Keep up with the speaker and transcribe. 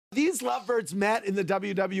These lovebirds met in the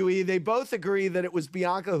WWE. They both agree that it was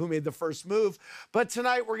Bianca who made the first move. But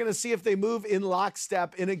tonight, we're going to see if they move in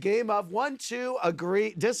lockstep in a game of 1, 2,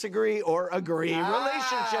 agree, disagree, or agree.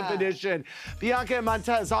 Relationship edition. Bianca and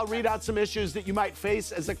Montez, I'll read out some issues that you might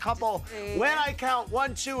face as a couple. When I count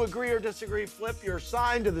 1, 2, agree or disagree, flip your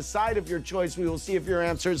sign to the side of your choice. We will see if your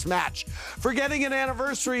answers match. Forgetting an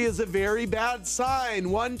anniversary is a very bad sign.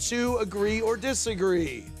 1, 2, agree or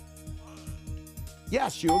disagree.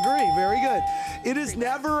 Yes, you agree. Very good. It is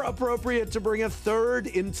never appropriate to bring a third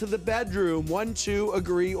into the bedroom. 1, 2,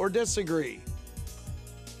 agree or disagree.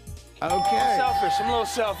 Okay. Selfish. I'm a little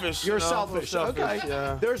selfish. You're selfish. Okay.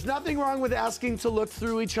 Yeah. There's nothing wrong with asking to look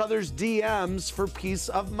through each other's DMs for peace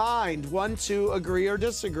of mind. 1, 2, agree or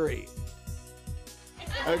disagree.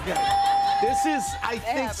 Okay. This is, I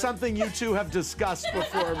think, something you two have discussed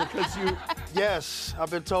before because you... Yes, I've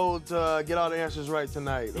been told to get all the answers right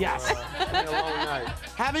tonight. Yes. Having a long night.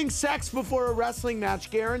 Having sex before a wrestling match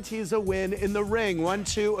guarantees a win in the ring. 1,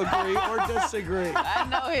 2, agree or disagree. I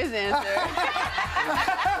know his answer.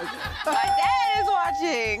 My dad is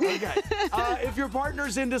watching. Okay. If your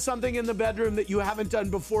partner's into something in the bedroom that you haven't done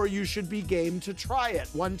before, you should be game to try it.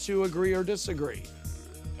 1, 2, agree or disagree.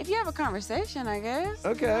 If you have a conversation, I guess.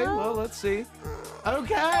 Okay, well, let's see.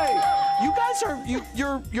 Okay, you guys are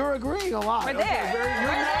you're agreeing a lot. We're there. You're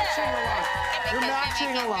matching a lot. You're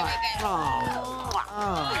matching a lot.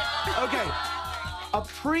 Oh. Okay. A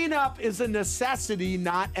prenup is a necessity,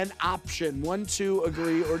 not an option. 1, 2,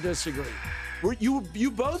 agree or disagree.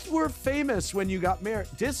 You both were famous when you got married.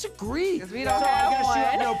 Disagree. Because we don't so have I guess one. you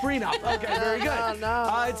have no prenup. Okay, very good.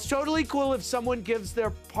 No. It's totally cool if someone gives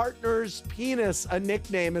their partner's penis a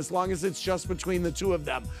nickname as long as it's just between the two of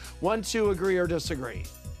them. 1, 2, agree or disagree.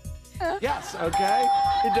 Yes, okay.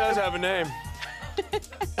 It does have a name.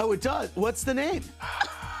 Oh, it does. What's the name?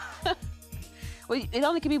 Well, it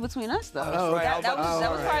only can be between us, though. Oh, right. That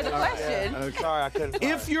was part of the question. Okay. Sorry, I couldn't.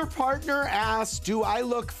 If your partner asks, do I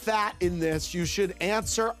look fat in this, you should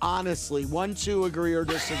answer honestly. 1, 2, agree or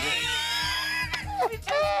disagree. We just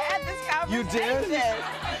had this conversation. You did?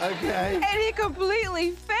 Okay. And he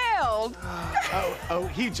completely failed.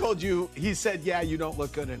 He told you, he said, yeah, you don't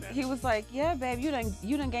look good in it. He was like, yeah, babe, you done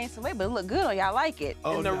gained some weight, but it look good on you. I like it.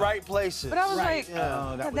 In the right places. But I was right.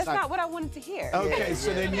 like, that's not what I wanted to hear. Okay,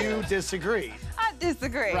 so then you disagree. I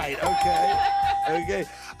disagree. Right, okay. Okay.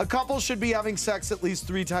 A couple should be having sex at least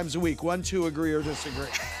 3 times a week. 1, 2, agree or disagree.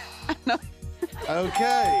 No.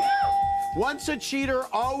 Okay. Once a cheater,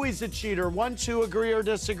 always a cheater. 1, 2, agree or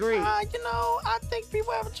disagree. I think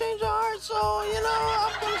people have a change of heart, so, I'm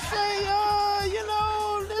going to say,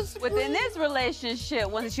 Within this relationship,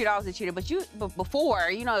 once a cheater, always a cheater. But before,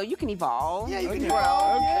 you can evolve. Yeah, you can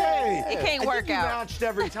evolve. Okay. It can't work out. You matched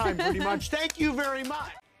every time, pretty much. Thank you very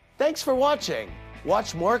much. Thanks for watching.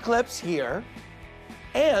 Watch more clips here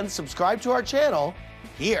and subscribe to our channel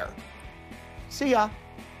here. See ya.